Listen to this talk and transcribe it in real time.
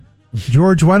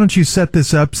George, why don't you set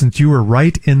this up since you were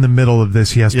right in the middle of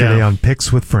this yesterday on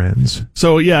Picks with Friends?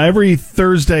 So, every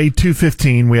Thursday,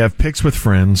 2:15, we have Picks with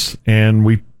Friends, and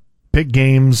we pick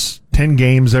games, 10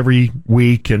 games every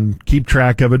week, and keep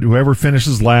track of it. Whoever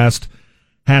finishes last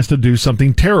has to do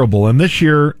something terrible. And this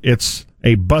year, it's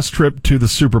a bus trip to the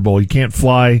Super Bowl. You can't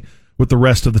fly with the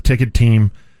rest of the ticket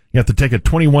team. You have to take a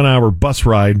 21-hour bus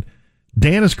ride.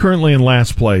 Dan is currently in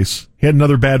last place. He had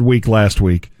another bad week last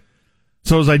week.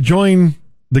 So as I join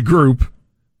the group,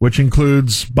 which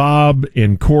includes Bob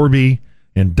and Corby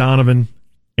and Donovan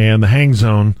and the Hang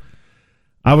Zone,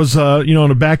 I was,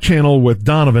 on a back channel with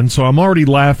Donovan, so I'm already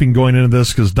laughing going into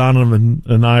this because Donovan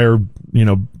and I are,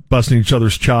 busting each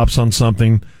other's chops on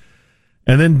something.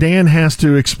 And then Dan has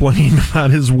to explain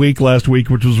about his week last week,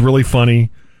 which was really funny.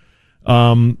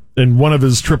 And one of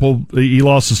his he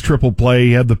lost his triple play.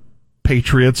 He had the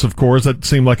Patriots, of course. That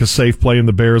seemed like a safe play, and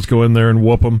the Bears go in there and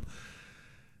whoop them.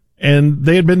 And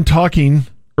they had been talking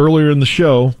earlier in the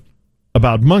show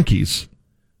about monkeys.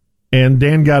 And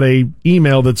Dan got an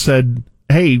email that said,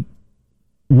 hey,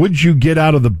 would you get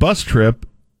out of the bus trip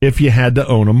if you had to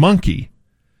own a monkey?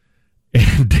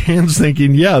 And Dan's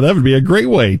thinking, yeah, that would be a great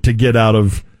way to get out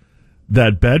of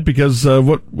that bet because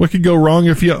what could go wrong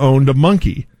if you owned a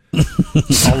monkey?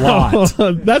 A lot.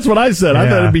 That's what I said. I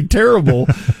thought it'd be terrible.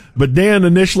 But Dan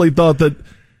initially thought that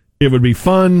it would be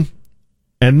fun.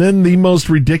 And then the most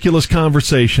ridiculous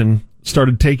conversation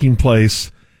started taking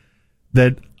place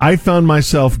that I found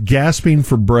myself gasping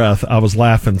for breath. I was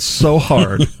laughing so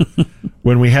hard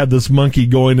when we had this monkey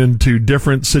going into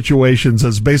different situations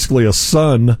as basically a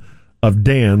son of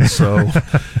Dan. So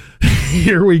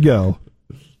here we go.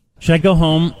 Should I go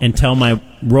home and tell my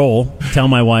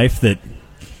wife that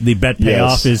the bet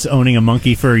payoff is owning a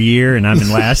monkey for a year and I'm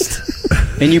in last?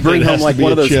 And you bring home like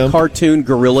one of those cartoon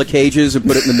gorilla cages and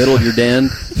put it in the middle of your den?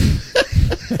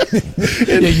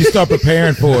 You start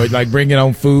preparing for it, like bringing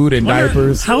on food and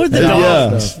diapers. How would the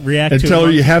dogs react and to it? Tell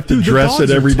her you have to dress it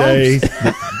every day.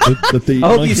 That the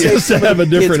monkey has to have a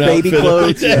different outfit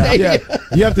every day. Yeah.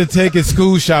 You have to take it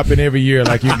school shopping every year,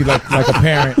 like a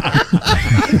parent.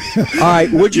 All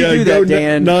right, would you do that,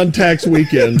 Dan? Non-tax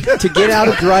weekend to get out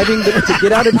of driving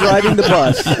the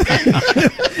bus.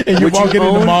 And you're walking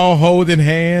in the mall holding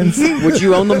hands. Would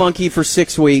you own the monkey for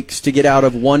 6 weeks to get out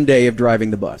of 1 day of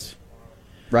riding the bus?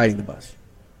 Now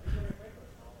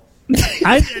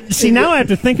I have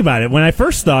to think about it. When I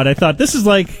first I thought this is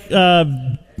like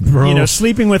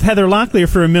sleeping with Heather Locklear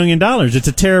for $1 million. It's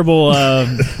a terrible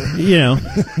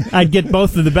I'd get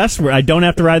both of the best. I don't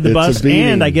have to ride the bus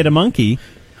and I get a monkey.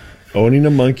 Owning a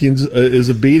monkey is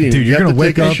a beating. Dude, you have to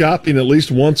take it shopping at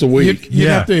least once a week. You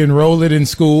have to enroll it in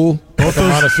school, both the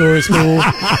Montessori school.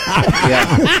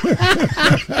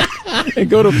 And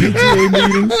go to PTA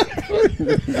meetings.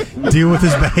 Deal with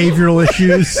his behavioral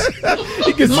issues.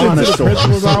 He gets sent to the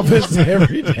principal's office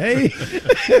every day.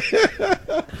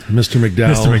 Mr.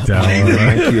 McDowell,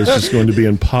 monkey is just going to be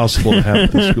impossible to have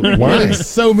at the school. Why?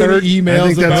 So many emails I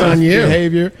think that's about on you.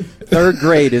 Behavior. Third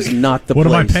grade is not the what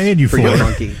place am I paying you for your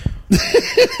monkey.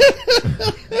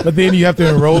 But then you have to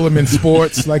enroll him in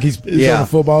sports, like he's on the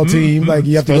football team. Like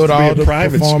you have to go to all the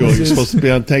private school. You're performances. supposed to be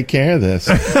able to take care of this.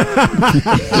 I'm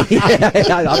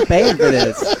paying for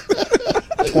this.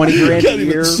 $20,000 a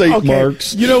year. St.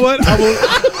 Mark's. You know what? I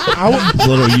will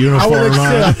little uniform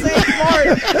on.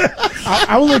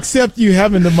 I will accept you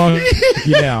having the monkey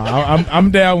now.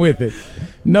 I'm down with it.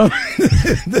 No.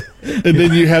 And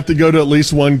then you have to go to at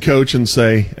least one coach and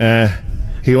say,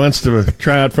 he wants to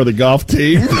try out for the golf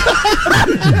team.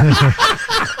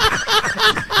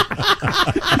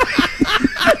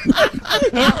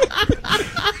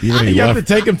 You have to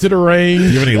take him to the range. Do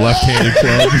you have any left-handed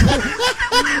clubs?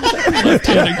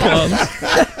 Left-handed clubs.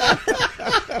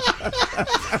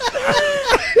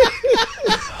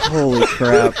 Holy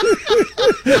crap.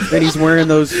 And he's wearing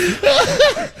those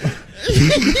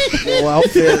little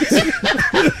outfits.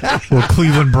 Well,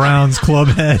 Cleveland Browns club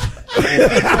head.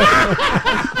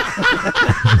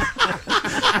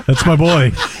 That's my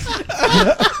boy.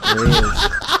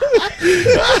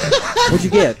 What'd you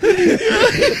get?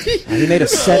 He made a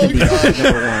 70 on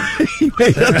number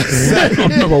one.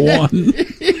 Number one.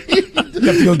 You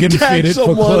have to go get him fitted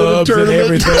for clubs and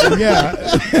everything. Yeah.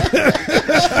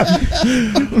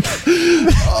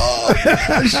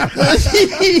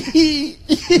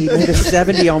 He made a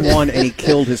 70 on one and he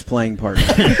killed his playing partner.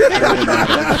 He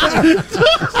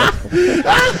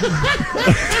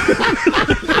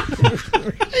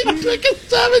took a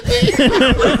 70.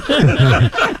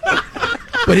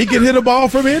 But he can hit a ball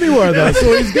from anywhere, though,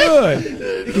 so he's good.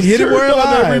 He can hit it where it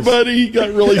lies. Everybody, he got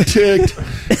really ticked.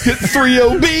 Hit 3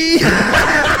 OB.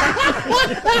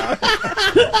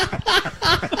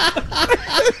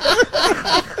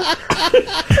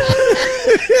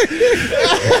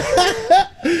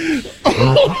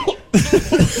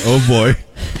 Oh boy.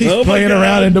 He's playing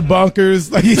around in the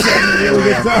bunkers. Like he's having a really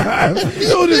good time.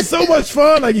 It's so much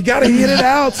fun. Like you gotta hit it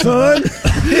out, son.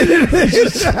 Hit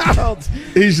it out.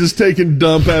 He's just taking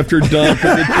dump after dump.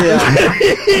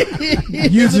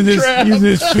 using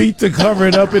his feet to cover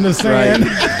it up in the sand.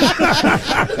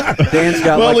 Right. Dan's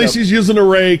got at least he's using a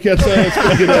rake. That's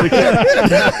pretty good etiquette.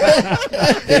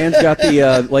 Dan's got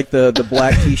the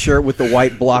black T-shirt with the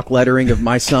white block lettering of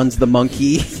 "My son's the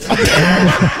monkey."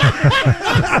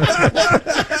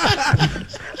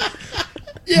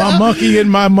 My monkey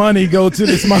and my money go to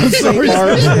this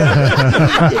Musers.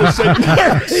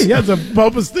 He has a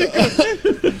bumper sticker.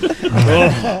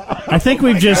 I think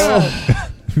we've just.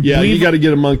 Yeah, you got to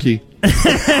get a monkey. I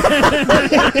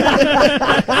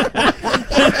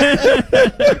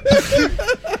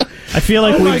feel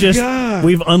like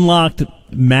we've unlocked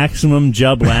maximum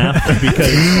Jub laugh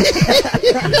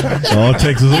because all it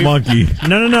takes is a monkey.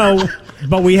 No.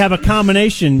 But we have a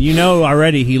combination. You know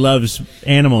already he loves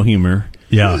animal humor.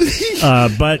 Yeah.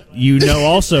 But you know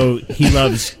also he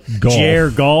loves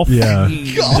golf. golf. Yeah.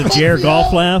 The Jer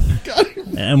golf laugh.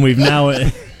 And we've now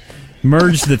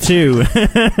merged the two.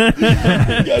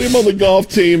 Got him on the golf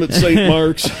team at St.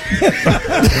 Mark's.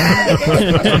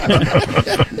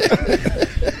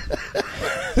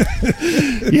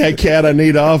 Yeah, Cat, I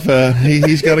need off.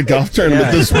 He's got a golf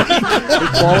tournament this week.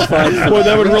 Well,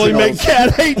 that would really make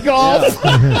Cat hate golf.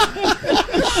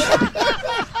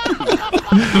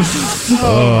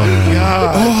 Oh,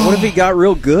 God. What if he got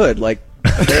real good, like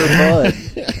Bear Bud?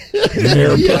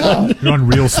 You're on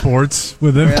Real Sports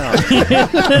with him.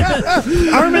 Yeah.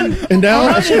 Armin. And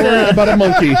now a story about a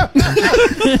monkey.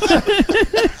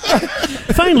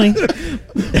 Finally.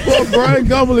 Well, Brian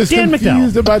Gumble is Dan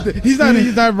confused McDowell. about the. He's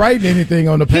not writing anything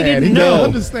on the pad. didn't He know. doesn't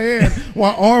understand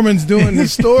why Armin's doing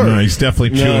this story. No, he's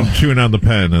definitely chewing on the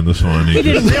pen in this one. He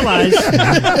didn't realize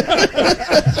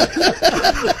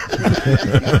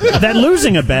that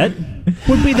losing a bet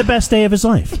would be the best day of his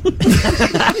life.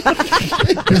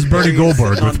 Here's Bernie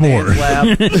Goldberg with more.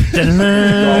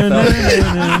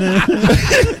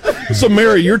 So,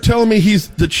 Mary, you're telling me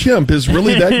the chimp is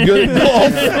really that good at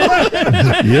golf?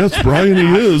 Yes, Brian,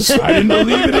 he is. I didn't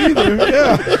believe it either.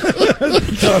 Yeah.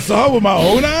 So I saw it with my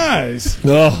own eyes.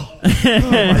 Oh.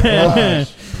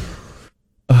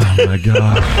 Oh, my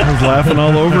God. I was laughing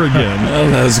all over again. Oh,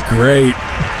 that was great.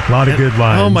 A lot of good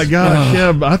lines. Oh, my gosh.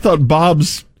 Yeah, I thought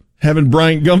Bob's having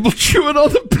Brian Gumble chewing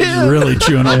on the pen. Really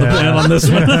chewing on the pen on this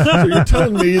one. So you're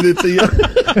telling me that the...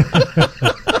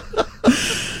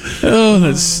 Oh,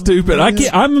 that's stupid.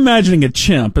 I'm imagining a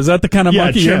chimp. Is that the kind of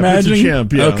monkey you're imagining? It's a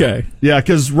chimp, yeah. Okay. Yeah,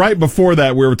 because right before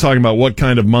that, we were talking about what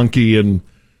kind of monkey, and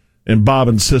Bob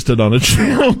insisted on a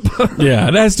chimp. Yeah,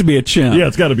 it has to be a chimp. Yeah,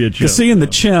 it's got to be a chimp. Because seeing the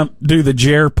chimp do the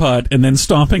Jer putt and then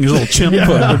stomping his little chimp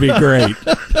foot would be great.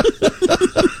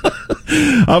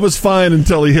 I was fine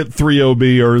until he hit 3 OB,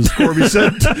 or as Corby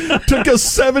said, took us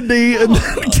 70 and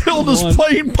killed his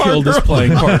playing partner. Killed his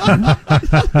playing partner.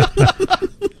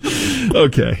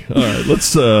 Okay, all right,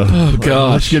 let's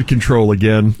gosh, get control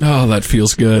again. Oh, that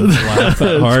feels good. Laugh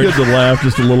that hard. It's good to laugh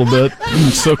just a little bit.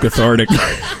 So cathartic.